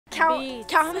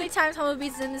Count how many times Homo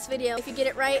Beats is in this video. If you get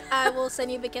it right, I will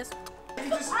send you a big kiss. You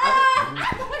just, Too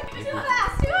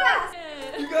fast, too fast.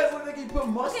 you guys look like you put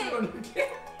mustard on your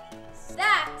cake.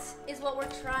 That is what we're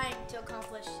trying to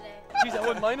accomplish today. Jeez, I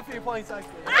wouldn't mind if you're playing sex.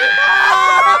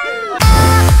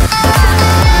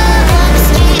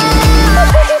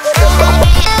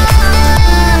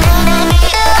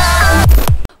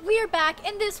 We are back,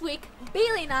 and this week,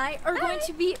 Bailey and I are going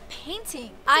to be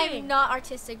painting. I'm not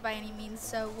artistic by any means,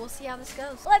 so we'll see how this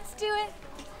goes. Let's do it.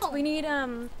 We need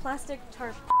plastic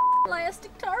tarp.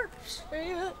 Plastic tarps.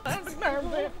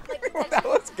 That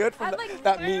was good from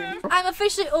that meme. I'm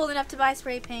officially old enough to buy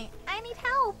spray paint. I need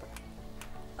help.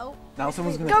 Oh. Now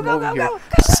someone's gonna come over here.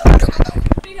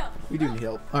 We do need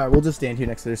help. All right, we'll just stand here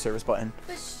next to the service button.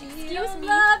 But she don't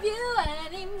love you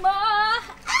anymore.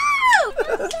 Ow!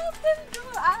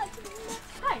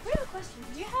 Hi, we have a question.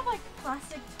 Do you have like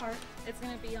plastic tarp? It's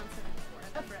gonna be on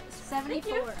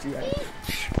 74. 74.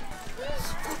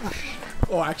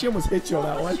 Oh, I actually almost hit you on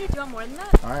that one. Do you want more than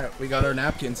that? All right, we got our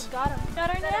napkins. Got them. Got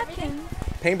our napkin.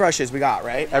 Paintbrushes we got,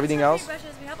 right? Everything else?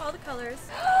 Paintbrushes. We have all the colors.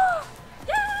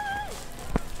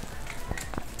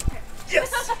 Yes!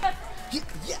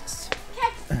 Yes!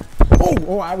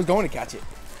 Oh, I was going to catch it.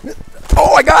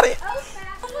 Oh, I got it!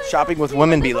 Shopping with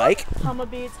women be like? Humma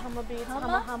beads, humma beads,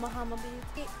 humma beads. Humma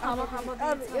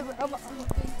beads.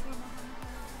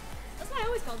 That's what I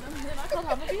always called them. They're not called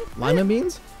humma beads. Lima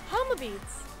beans? Humma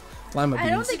beads. Lima beans. I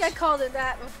don't think I called it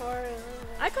that before.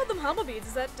 I called them humma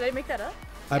beads. Did I make that up?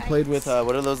 I played with,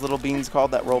 what are those little beans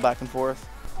called that roll back and forth?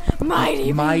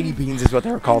 Mighty beans is what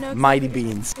they were called. Mighty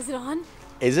beans. Is it on?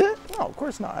 Is it? No, of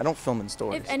course not. I don't film in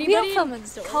stores. If anybody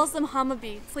calls them humma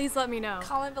beads, please let me know.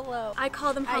 Comment below. I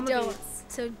call them humma beads.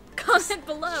 So comment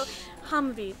below.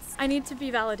 Humma beads. I need to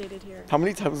be validated here. How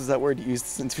many times was that word used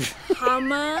since we...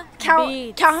 Humma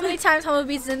beads. Count how many times Homo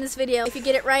Beats is in this video. If you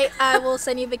get it right, I will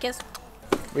send you a big kiss.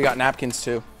 We got napkins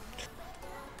too.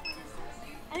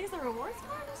 I think it's the rewards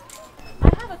card. I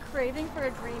have a craving for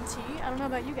a green tea. I don't know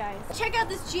about you guys. Check out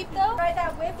this Jeep though. Ride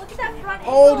that whip. Look at that front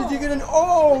Oh, angle. did you get an...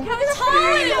 Oh! Look how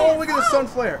tiny. Oh, look at the sun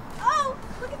flare. Oh,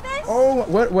 look at this. Oh,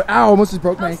 what? Ow, almost just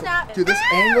broke my ankle. Snap. Dude, this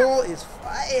angle is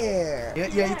fire. Yeah,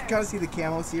 you can kind of see the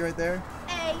camo. See right there?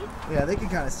 Hey. Yeah, they can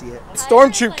kind of see it.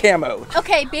 Stormtroop camo.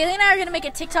 Okay, Bailey and I are gonna make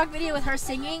a TikTok video with her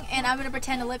singing, and I'm gonna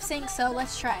pretend to lip sync. So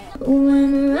let's try it.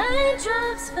 When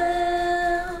raindrops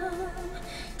fell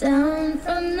down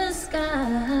from the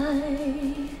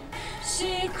sky,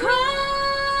 she cried.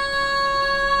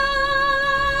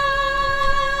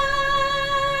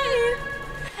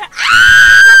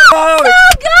 Oh, So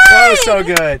good! that was so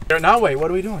good. Now wait, what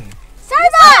are we doing?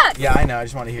 Starbucks! Yeah, I know. I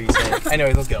just want to hear you say it.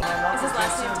 Anyway, let's go. Is his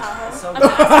last name Tahoe? I'm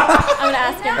gonna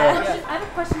ask him. I have a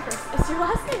question first. Is your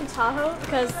last name Tahoe?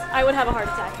 Because I would have a heart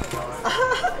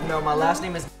attack. No, my last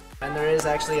name is and there is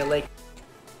actually a lake.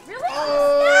 Really?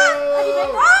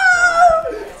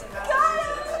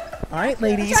 All right,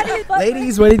 ladies.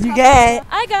 Ladies, what did you get?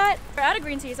 We're out of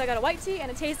green tea, so I got a white tea, and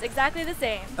it tastes exactly the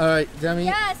same. All right, Demi.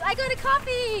 Yes, I got a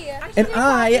coffee. And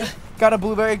I got a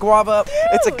blueberry guava.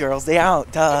 It's a girls' day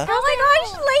out, duh. Oh my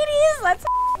gosh, ladies, let's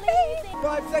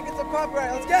 5 seconds of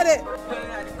copyright. Let's get it.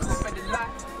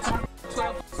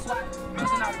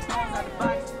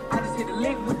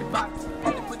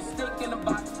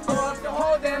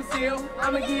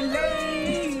 I'ma get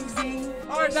lazy.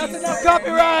 Alright, that's enough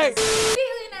copyright.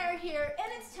 Bailey and I are here,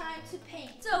 and it's time to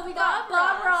paint. So we got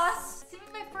Bob Ross. It's gonna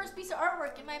be my first piece of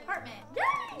artwork in my apartment.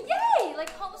 Yay! Yay!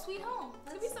 Like home sweet home.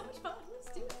 It's gonna be so much fun. Let's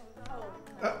do it.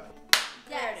 Yes.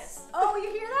 There it is. Oh,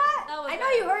 you hear that? That was I know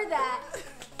you heard that.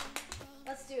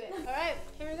 Let's do it. All right,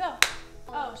 here we go.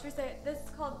 Oh, should we say this is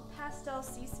called pastel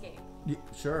seascape? Yeah,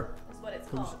 sure. Is what it's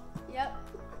called. Yep.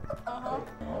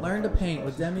 Learn to paint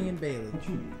with Demi and Bailey.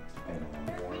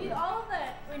 We need all of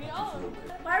that. We need all of them.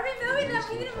 Why are we moving them?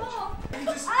 We need them all. Too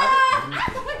fast,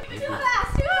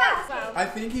 too fast. Wow. I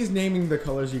think he's naming the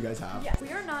colors you guys have. Yes.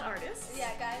 We are not artists.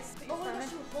 Yeah, guys. Oh my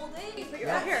gosh, you hold it. Put your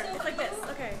out here. It's like this.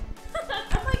 Okay.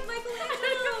 I'm like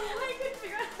Michelangelo. I couldn't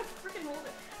figure out how to freaking hold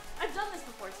it. I've done this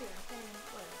before too.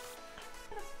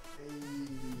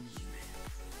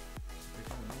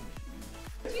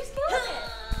 You killed it.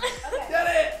 Okay. Get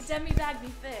it! Demi Bagby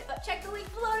fit. Check the link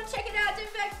below to check it out.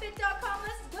 DemiBagFit.com.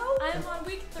 Let's go. I'm on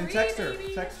week 3. And text her.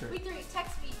 baby. Text her. Week 3.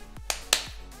 Text me.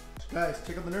 Guys,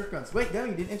 check out the Nerf guns. Wait,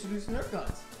 Demi, you didn't introduce the Nerf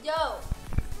guns. Yo,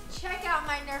 check out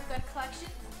my Nerf gun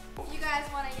collection. If you guys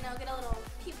want to, get a little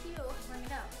pew pew, let me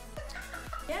know.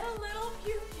 Get a little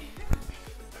pew pew.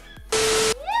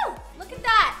 Woo! Look at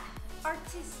that.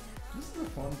 Artistic. This is a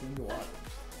fun thing to watch.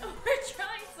 We're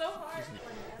trying so hard.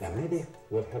 Now maybe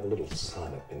we'll have a little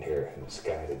sun up in here in the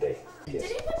sky today. Yes.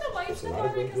 Did he put the white There's stuff not a on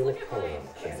it? great Because deal look of at color mine. on the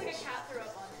Looks like a canvas. cat threw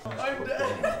up on it. I'm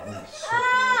dead.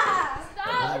 Ah!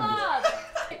 Stop, Bob! Was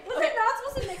it not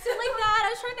supposed to mix it like that? I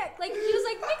was trying to, like, he was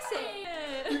like, mix it.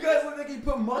 You guys look like you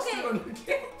put mustard on your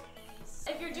cake.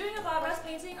 If you're doing a Bob Ross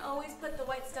painting, always put the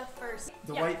white stuff first.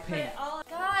 The white put paint. it all.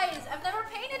 Guys, I've never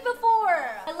painted before.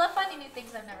 I love finding new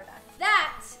things I've never done.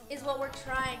 That is what we're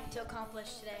trying to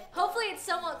accomplish today. Hopefully it's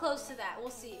somewhat close to that. We'll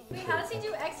see. Wait, how does he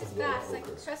do X's fast? Like,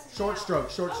 stresses me Short out.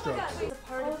 stroke, short Oh my stroke. God, wait, the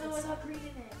part Oh of no, this. it's not green in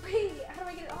it. Wait, how do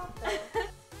I get it off though? That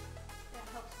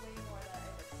helps way more than it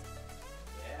is.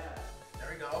 Yeah. There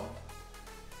we go.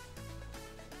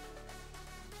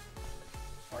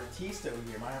 Artista over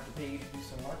here. Might have to pay you to do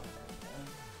some work.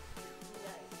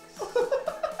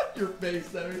 Your face,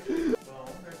 Demi. Well,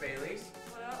 there's Bailey's.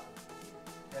 What up?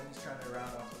 Demi's trying to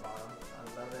round off the bottom. I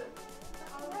love it.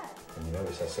 And you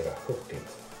notice I said I hooked it.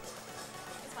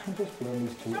 And just blend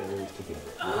these two areas together.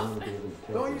 You're only gonna be able to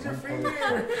tell Don't from use your one finger.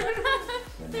 color.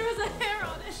 There was a hair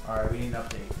on it. Alright, we need an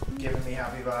update. Giving me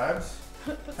happy vibes.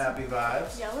 Happy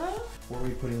vibes. Yellow? Where are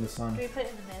we putting the sun? Do we put it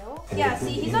in the middle? And Yeah, the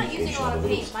see, he's not using a indication lot of of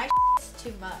the paint. My is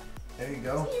too much. There you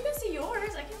go. You can see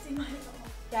yours. I can see mine.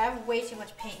 Yeah, I have way too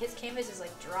much paint. His canvas is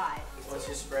like dry. Once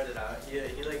you spread it out, he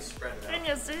like spread it out. Can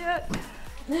you see it?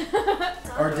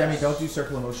 Or Demi, don't do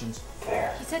circle emotions.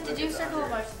 He said to do circle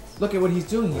emotions. Look at what he's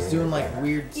doing. He's doing like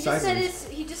weird He just said sizes.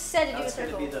 he just said to do a That's gonna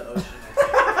circle. be the ocean.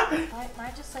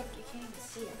 Mine just like you can't even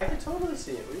see it. I can totally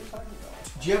see it. What are you talking about?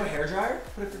 Do you have a hairdryer?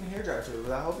 Put a freaking hairdryer to it. Will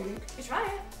that help you think? You try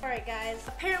it. Alright guys,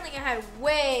 apparently I had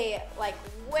way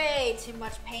too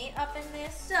much paint up in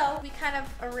this, so we kind of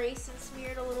erased and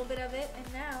smeared a little bit of it, and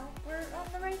now we're on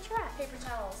the right track. Paper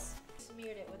towels.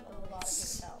 Smeared it with a lot of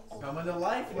paper towels. Come into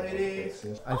life, ladies.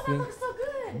 I Oh, that looks so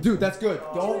good. Dude, that's good.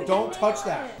 Dude, Don't touch nailed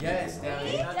that. it. Yes,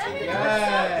 Demi. Demi,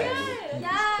 Yes.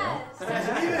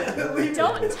 Yes.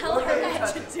 Don't tell her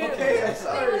that to do. Okay, I'm Wait, what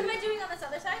sorry. am I doing on this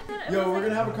other side? Yo, we're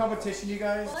gonna have a competition, you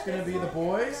guys. It's gonna be the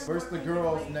boys versus the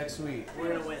girls next week.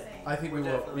 We're gonna win. I think we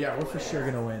will. Yeah, we're for sure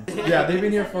gonna win. Yeah, they've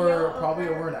been here for probably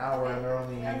over an hour, and they're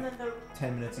only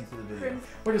 10 minutes into the video.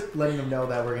 We're just letting them know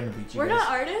that we're gonna beat you We're guys. not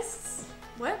artists.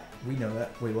 What? We know that.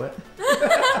 Wait, what?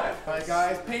 Alright,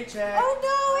 guys, paint check. Oh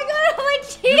no, I got it on my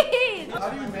jeans. How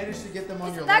do you manage to get them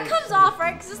on your That legs? comes off,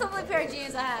 right? Because it's the only pair of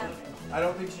jeans I have. I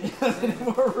don't think she has any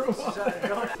more room.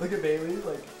 Look at Bailey,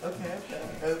 like, okay.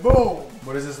 And boom!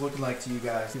 What is this looking like to you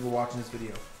guys, people watching this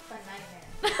video?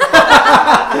 It's a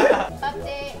nightmare.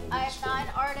 Update, I am not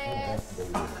an artist.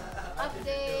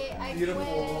 Update, I Beautiful.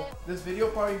 quit. This video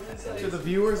probably to the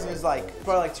viewers is like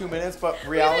probably like 2 minutes, but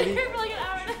reality, We've been here for like an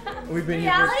hour and a half. we've been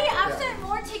here for Reality, I've spent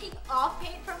more taking off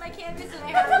paint from my canvas than I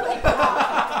have putting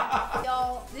on.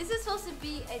 Y'all, this is supposed to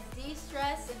be a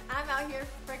de-stress, and I'm out here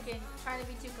freaking trying to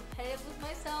be too competitive with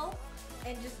myself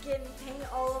and just getting paint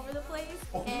all over the place.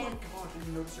 Oh my and god, did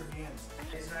you notice your hands?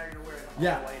 It's not gonna wear an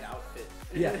Yeah. all-white outfit.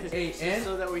 Yeah, hey, It's and just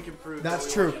so that we can prove that's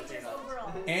that true. we want to paint on.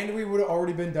 And we would have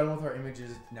already been done with our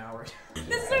images an hour.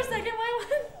 This is our second white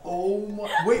one. Oh my,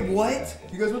 wait, what?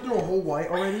 You guys went through a whole white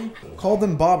already? Called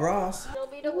them Bob Ross. Show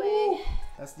me the way.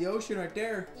 That's the ocean right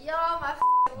there. Yo, my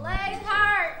legs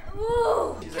hurt.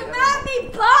 Ooh, come at me,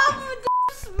 Bob. I'm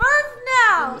a Smurf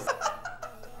now.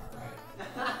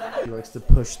 He likes to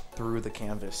push through the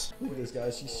canvas. Look at this guy,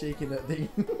 she's shaking that thing.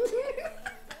 So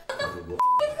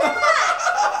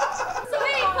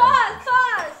wait,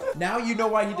 pause. Now you know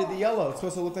why he did the yellow. It's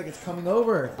supposed to look like it's coming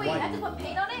over. Wait, you White. have to put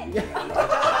paint on it?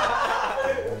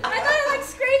 I thought it like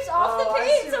scrapes off the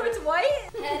paint, so it's white.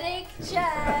 Headache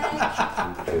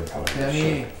check.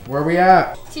 Demi, where we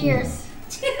at? Tears.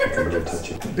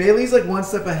 Bailey's like one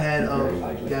step ahead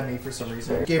of Demi for some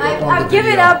reason. Gave up on I've the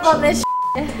given video. up on this.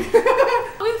 We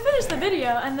finished the video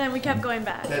and then we kept going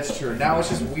back. That's true. Now it's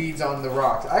just weeds on the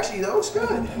rocks. Actually, that looks good.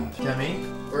 Demi,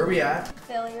 where are we at?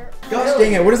 Failure. Gosh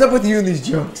dang it, what is up with you and these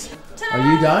jokes? Are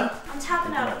you done? I'm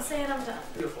tapping out. I'm saying I'm done.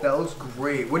 That looks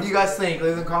great. What do you guys think?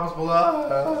 Leave in the comments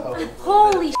below.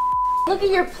 Holy look at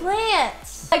your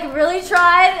plants. Like really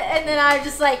tried, and then I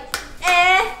just like,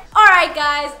 eh. Alright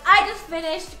guys, I just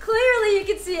finished. Clearly you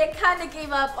can see it kind of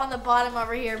gave up on the bottom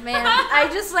over here, man. I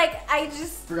just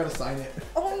Forgot to sign it.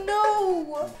 oh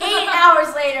no. 8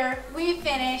 hours later, we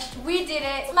finished. We did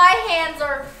it. My hands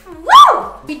are,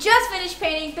 woo! We just finished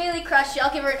painting. Bailey crushed it.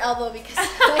 I'll give her an elbow because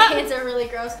my hands are really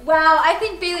gross. Wow, I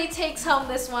think Bailey takes home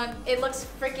this one. It looks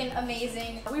freaking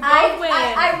amazing. We both win.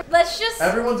 Let's just,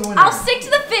 Everyone's winning. I'll stick to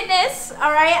the fitness.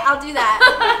 All right, I'll do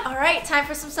that. All right, time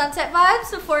for some sunset vibes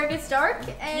before it gets dark.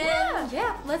 And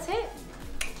yeah, let's hit.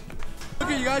 Look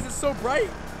at you guys, it's so bright.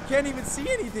 Can't even see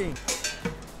anything.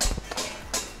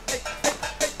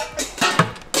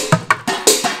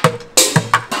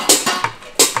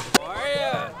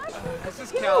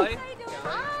 Kelly.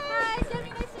 Hi, Demi,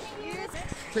 nice to meet you.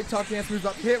 TikTok dance moves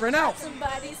up to hit right now.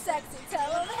 Somebody sexy, tell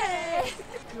them hey.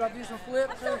 You about to do some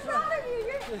flips? I'm so proud of you.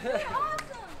 You're awesome.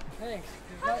 Thanks.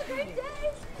 Have a great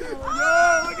day. Yo,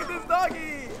 look at this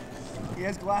doggy. He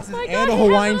has glasses God, and a he has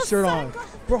Hawaiian little shirt on.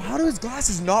 sunglasses. Bro, how do his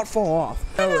glasses not fall off?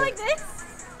 Kind of like this.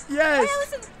 Yes. Oh, yeah,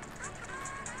 listen.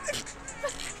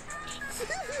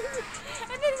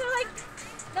 And then they're like,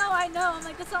 no, I know. I'm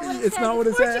like, that's not what it says. It's not what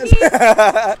it Portuguese.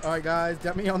 says. All right, guys,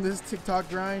 get me on this TikTok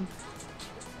grind.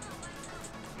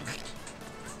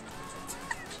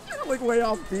 Like way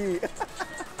off beat.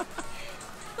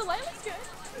 The light looks good.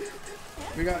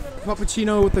 We got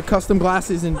Puppuccino with the custom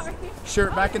glasses and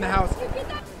shirt back in the house. You get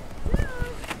that?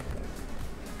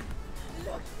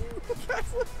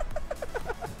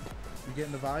 You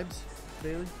getting the vibes,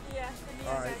 Bailey? Yeah.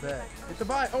 All right, bet. Get the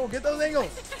vibe. Oh, get those angles.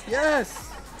 Yes.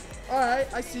 All right,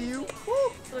 I see you. Woo.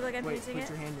 Look like I'm Wait, painting put it.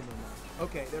 your hand in there now.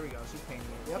 Okay, there we go. She's painting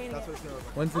it. Yep, Painting that's it. what it's gonna look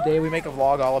like. When's the day we make a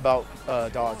vlog all about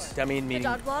dogs? Demi and The meeting.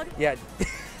 dog vlog? Yeah.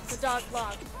 The dog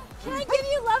vlog. Can I give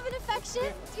you love and affection?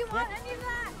 Do you want any of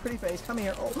that? Pretty face, come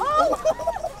here. Oh.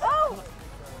 Oh!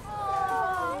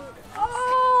 Oh!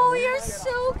 Oh, you're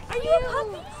so cute. Are you a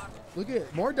puppy? Look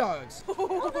at more dogs.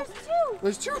 Oh, there's two.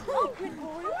 There's two. Oh, good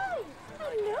boy. Hi.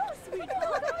 Hello,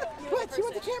 sweetheart. What? You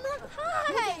want the camera?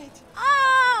 Hi.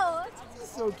 Oh! This is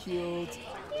so cute.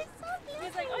 You're so cute.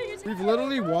 He's like, oh, you're We've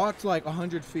literally walked like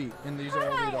 100 feet, and these are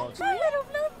all the dogs. Hi, little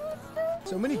Blue.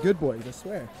 So many good boys, I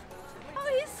swear. Oh,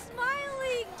 he's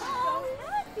smiling. Oh,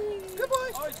 happy. Good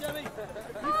boys. Alright, Demi.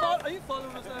 Are you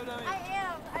following us now, Demi? I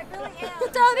am. I really am.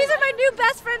 So these are my new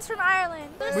best friends from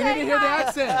Ireland. We need to hear the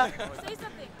accent. Say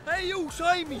something. Hey, you,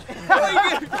 sign me.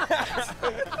 I'd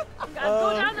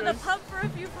go down to the pub for a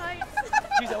few pints.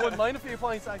 Jeez, I wouldn't mind a few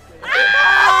pints actually.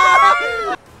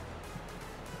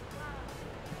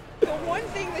 The one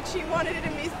thing that she wanted to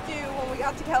miss do when we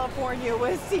got to California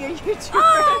was see a YouTuber.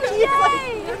 Oh, She's yay!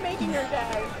 like, you're making her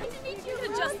day. Nice to meet you.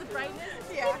 Adjust the brightness.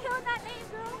 Yeah. Keep killing that name,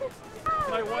 girl.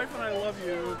 My wife and I love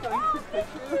you. Oh, thank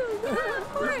you. Yeah, of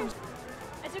course.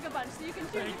 I took a bunch, so you can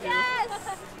choose.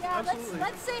 Yes. Yeah, Absolutely.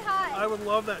 let's say hi. I would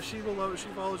love that. She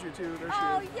follows you too. There she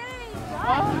Oh, is. yay.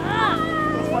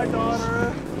 That's my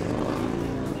daughter.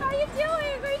 How you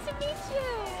doing? Great to meet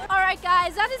you. All right,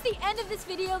 guys, that is the end of this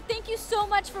video. Thank you so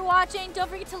much for watching. Don't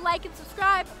forget to like and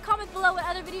subscribe. Comment below what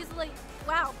other videos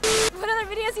what other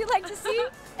videos you'd like to see.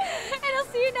 And I'll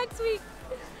see you next week.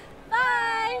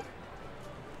 Bye.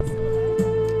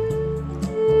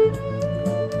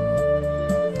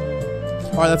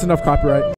 All right, that's enough copyright.